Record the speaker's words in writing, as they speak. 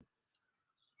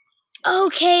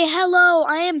Okay, hello,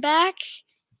 I am back.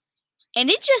 And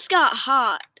it just got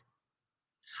hot.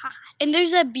 And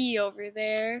there's a bee over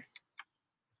there.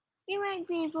 You might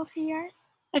be able to hear it.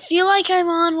 I feel like I'm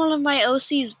on one of my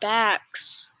OC's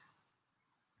backs.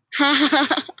 Oh,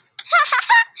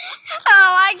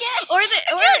 I get it. Or Because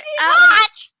he's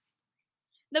hot.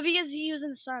 No, because he was in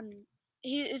the sun.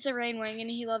 It's a rain wing and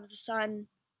he loves the sun.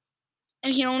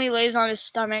 And he only lays on his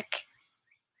stomach.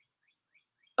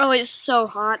 Oh, it's so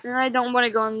hot, and I don't want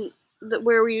to go on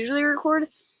where we usually record.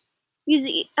 Because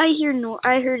I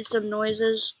heard some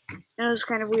noises, and it was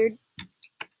kind of weird.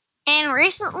 And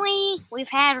recently, we've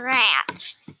had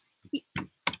rats.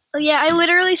 Oh, yeah, I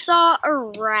literally saw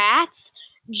a rat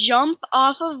jump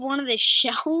off of one of the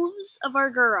shelves of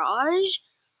our garage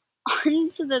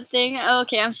onto the thing.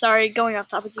 Okay, I'm sorry, going off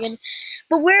topic again.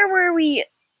 But where were we?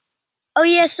 Oh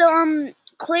yeah, so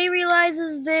Clay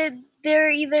realizes that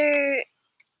they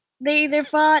either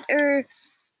fought or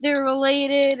they're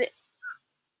related.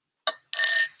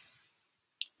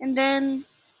 And then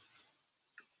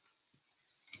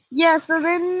yeah, so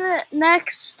then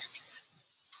next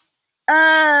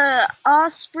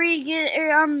Osprey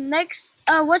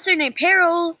what's her name?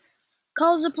 Peril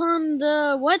calls upon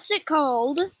the what's it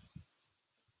called?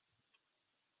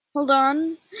 Hold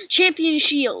on. Champion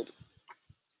Shield.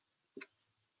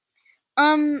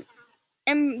 And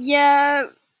yeah,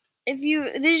 this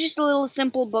is just a little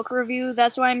simple book review,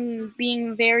 that's why I'm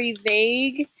being very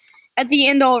vague. At the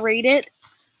end I'll rate it.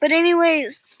 But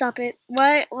anyways, stop it.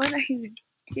 What are you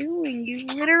doing, you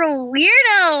literal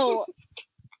weirdo?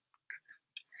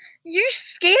 You're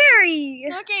scary.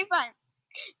 Okay, fine.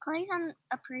 Clay's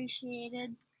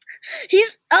unappreciated.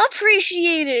 He's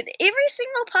appreciated. Every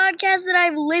single podcast that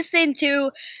I've listened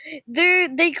to,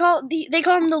 they call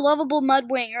him the lovable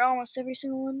Mudwing, or almost every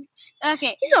single one.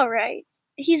 Okay. He's alright.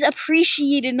 He's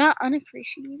appreciated, not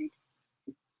unappreciated.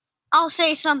 I'll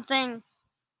say something.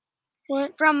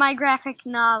 What? From my graphic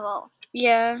novel.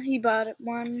 Yeah, he bought it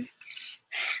one.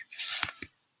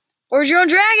 Or your own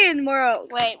Dragon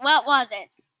World. Wait, what was it?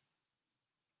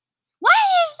 Why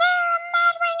is there a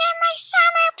Mudwing in my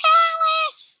summer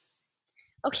palace?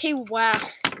 Okay, wow.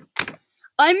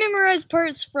 I memorize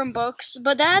parts from books,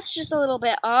 but that's just a little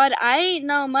bit odd. I ain't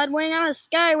no Mudwing, I'm a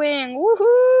Skywing.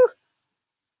 Woohoo!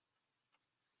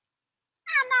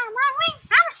 I'm not a Mudwing,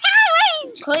 I'm a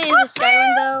Skywing! Clay is a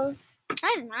Skywing, though. No,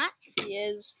 he's not. He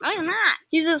is. No, he's not.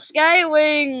 He's a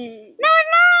Skywing. No, he's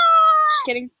not! Just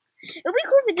kidding. It'd be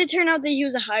cool if it did turn out that he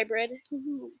was a hybrid.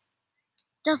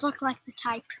 Does look like the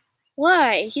type.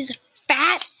 Why? He's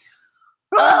fat,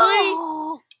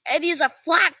 ugly, and he has a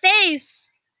flat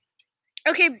face.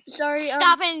 Okay, sorry.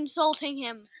 Stop insulting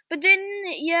him. But then,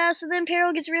 yeah, so then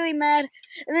Peril gets really mad.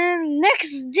 And then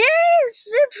next day,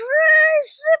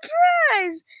 surprise,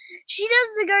 surprise! She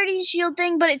does the Guardian Shield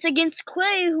thing, but it's against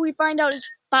Clay, who we find out is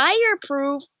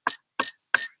fireproof.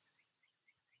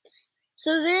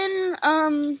 So then,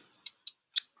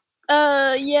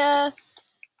 yeah.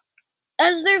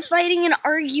 As they're fighting and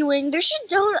arguing, there should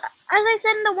don't. As I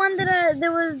said in the one that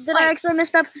I actually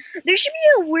messed up, there should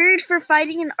be a word for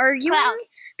fighting and arguing. Cloud.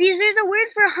 Because there's a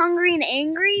word for hungry and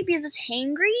angry, because it's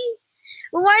hangry.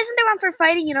 Well, why isn't there one for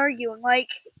fighting and arguing? Like,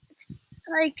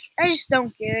 I just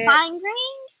don't get it. Angry?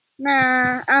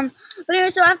 Nah. But anyway,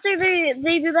 so after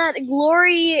they do that,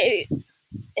 Glory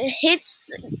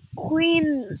hits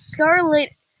Queen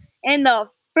Scarlet in the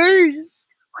face.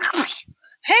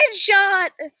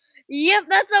 Headshot! Yep,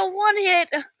 that's a one hit.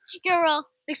 Girl.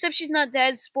 Except she's not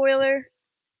dead. Spoiler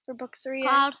for book 3.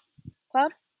 Cloud.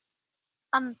 Cloud?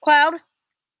 Cloud?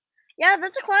 Yeah,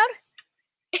 that's a cloud.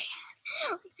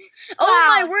 Oh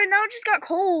my word, now it just got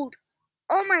cold.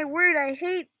 Oh my word, I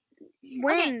hate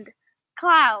wind. Okay.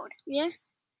 Cloud. Yeah?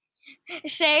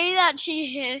 Say that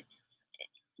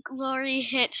Glory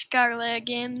hit Scarlet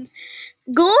again.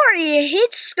 Glory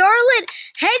hits Scarlet,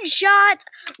 headshot,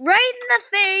 right in the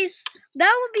face.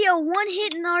 That would be a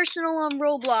one-hit in Arsenal on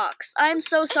Roblox. I'm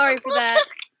so sorry for that.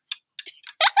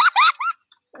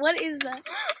 What is that?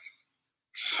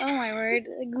 Oh my word,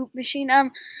 a goop machine.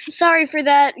 Sorry for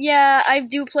that. Yeah, I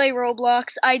do play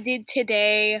Roblox. I did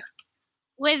today.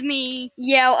 With me.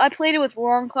 Yeah, I played it with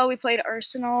Longclaw. We played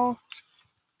Arsenal.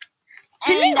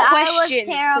 And I was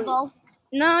terrible.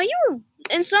 Please. No, you were,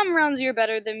 in some rounds you're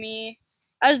better than me.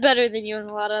 I was better than you in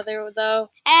a lot of other,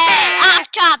 though. Hey,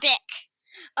 off topic.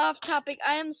 Off topic.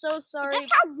 I am so sorry. It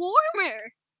just got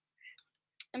warmer.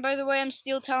 And by the way, I'm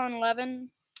Steel Talon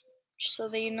 11. Just so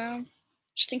that you know.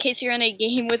 Just in case you're in a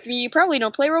game with me. You probably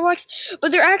don't play Roblox.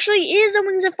 But there actually is a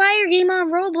Wings of Fire game on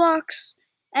Roblox.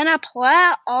 And I play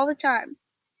it all the time.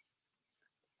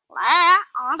 Play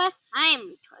all the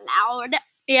time, Cloud.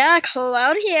 Yeah,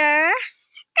 Cloud here.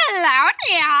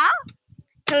 Claudia.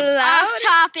 Cloud. Off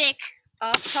topic.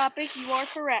 Off topic, you are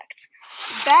correct.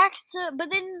 Back to,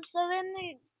 but then, so then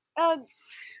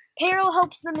Peril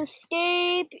helps them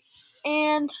escape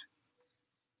and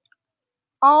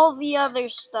all the other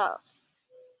stuff.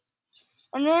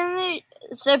 And then,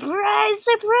 surprise,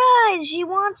 surprise, she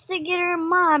wants to get her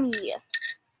mommy.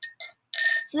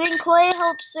 So then Clay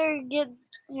helps her get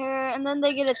her, and then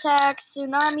they get attacked.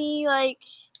 Tsunami,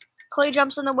 Clay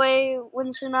jumps in the way when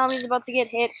Tsunami's about to get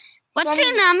hit. What's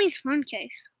Tsunami's phone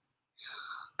case?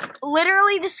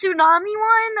 Literally the Tsunami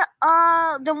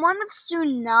one? The one with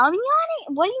Tsunami on it?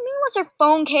 What do you mean what's her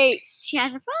phone case? She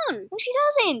has a phone. No, she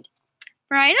doesn't.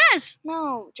 Right, does.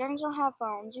 No, dragons don't have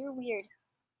phones. You're weird.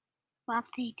 What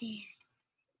they did.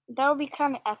 That would be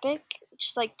kind of epic.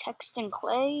 Just texting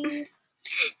Clay.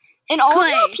 And all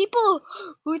the people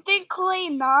who think Clay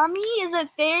Nami is a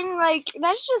thing,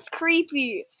 that's just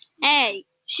creepy. Hey,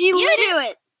 you do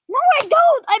it. No, I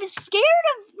don't. I'm scared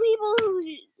of people who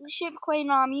ship Clay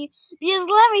Nami because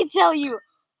let me tell you,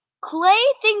 Clay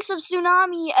thinks of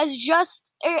Tsunami as just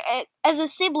as a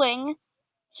sibling.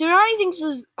 Tsunami thinks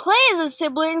of Clay as a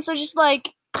sibling, so just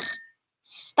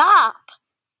stop.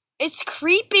 It's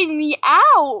creeping me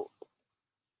out.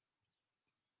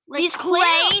 Like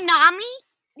Clay Nami?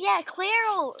 Yeah,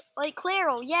 Clairol.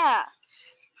 Clairol, yeah.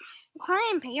 Clay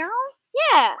and Peril?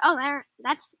 Yeah. Oh,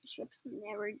 that's ship's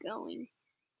never going.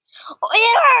 Oh,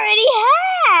 it already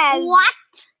has.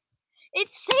 What? It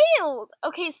sailed.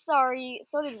 Okay, sorry.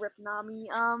 So did Rip Nami.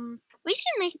 We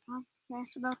should make a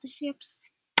podcast about the ships.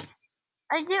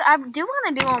 I do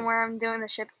want to do one where I'm doing the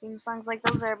ship theme songs.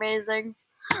 Those are amazing.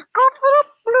 Go for the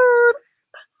blood.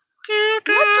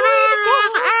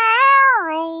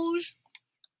 Arrows.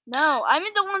 No, I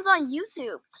mean the ones on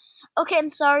YouTube. Okay, I'm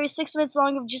sorry. 6 minutes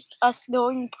long of just us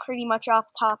going pretty much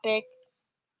off topic.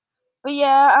 But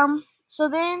yeah, so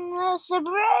then,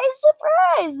 surprise,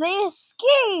 surprise, they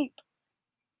escape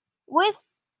with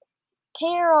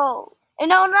Peril.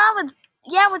 No, not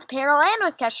with Peril and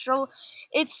with Kestrel.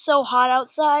 It's so hot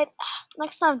outside.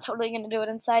 Next time I'm totally gonna do it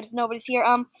inside if nobody's here.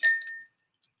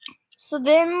 So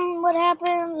then what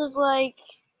happens is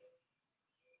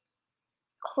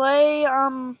Clay,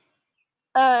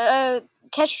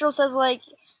 Kestrel says do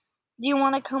you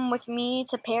want to come with me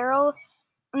to Peril?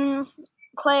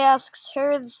 Clay asks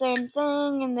her the same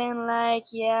thing, and then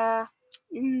yeah.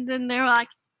 And then they're like,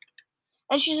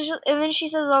 and then she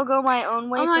says, "I'll go my own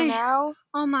way for now."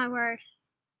 Oh my word!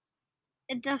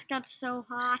 It just got so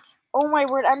hot. Oh my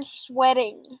word! I'm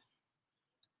sweating.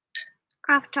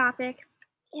 Off topic.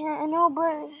 Yeah, I know,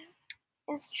 but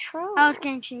it's true. Oh, it's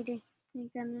getting shady.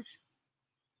 Thank goodness.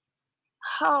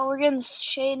 Oh, we're getting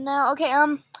shade now. Okay,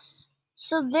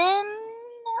 so then.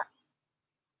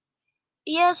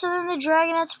 Yeah, so then the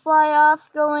Dragonets fly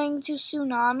off going to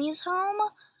Tsunami's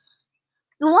home.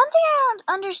 The one thing I don't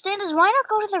understand is why not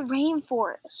go to the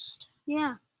rainforest?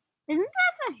 Yeah. Isn't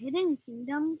that the Hidden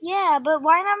Kingdom? Yeah, but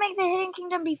why not make the Hidden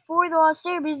Kingdom before the Lost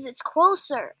Area because it's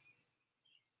closer?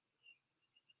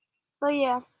 But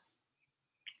yeah.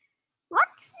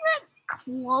 What's the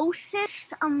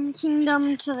closest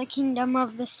kingdom to the Kingdom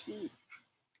of the Sea?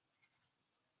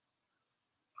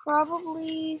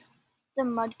 Probably the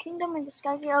Mud Kingdom and the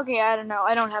Sky Kingdom. Okay, I don't know.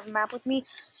 I don't have a map with me.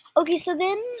 Okay, so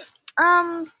then,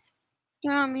 do you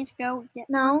want me to go get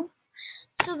no?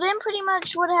 So then pretty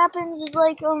much what happens is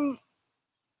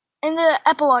in the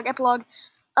epilogue,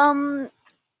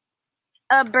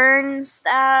 Burn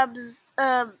stabs,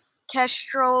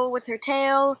 Kestrel with her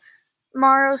tail,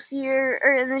 Marocier,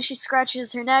 and then she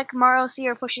scratches her neck,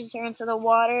 Marocier pushes her into the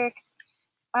water,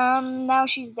 now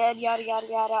she's dead, yada yada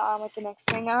yada, on with the next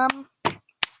thing,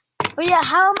 But yeah,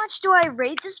 how much do I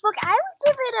rate this book? I would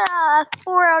give it a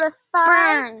 4 out of 5.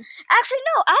 Burn. Actually,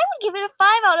 no, I would give it a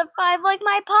 5 out of 5 like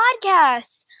my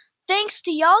podcast. Thanks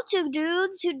to y'all two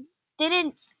dudes who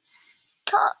didn't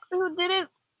comment.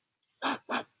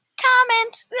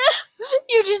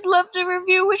 You just left a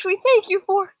review, which we thank you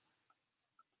for.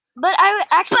 But I would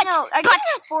actually no, I give it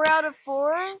a 4 out of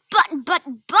 4.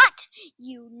 But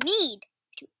you need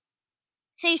to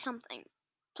say something,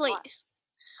 please. What?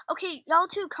 Okay, y'all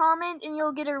two comment and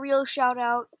you'll get a real shout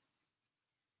out.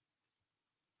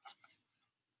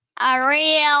 A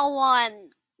real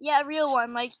one. Yeah, a real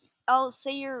one. I'll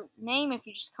say your name if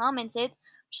you just comment it.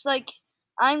 Just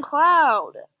I'm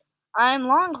Cloud. I'm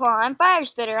Longclaw. I'm Fire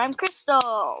Spitter. I'm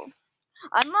Crystal.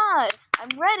 I'm Mud.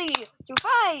 I'm ready to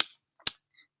fight.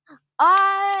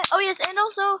 Oh yes, and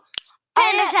also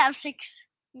Pandas have 6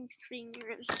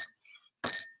 fingers.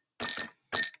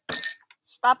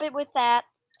 Stop it with that.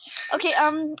 Okay,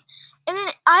 And then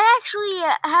I actually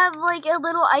have like a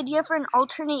little idea for an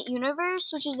alternate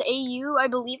universe, which is AU. I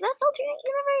believe that's alternate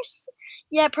universe.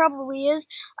 Yeah, it probably is.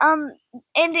 And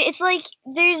it's like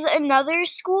there's another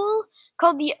school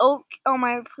called the Oak. Oh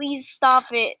my! Please stop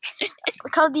it.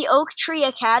 Called the Oak Tree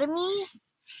Academy,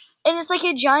 and it's like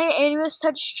a giant Animus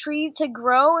Touch tree to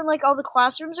grow, and like all the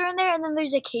classrooms are in there. And then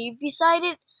there's a cave beside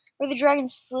it where the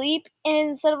dragons sleep. And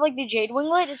instead of like the jade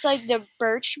winglet, it's like the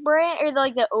birch branch or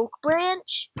the oak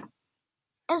branch.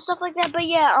 And stuff like that. But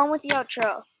yeah, on with the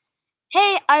outro.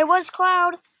 Hey, I was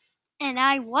Cloud. And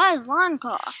I was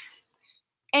Longclaw.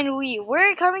 And we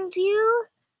were coming to you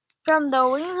from the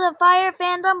Wings of Fire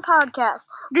Fandom podcast.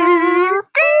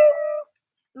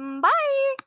 Bye!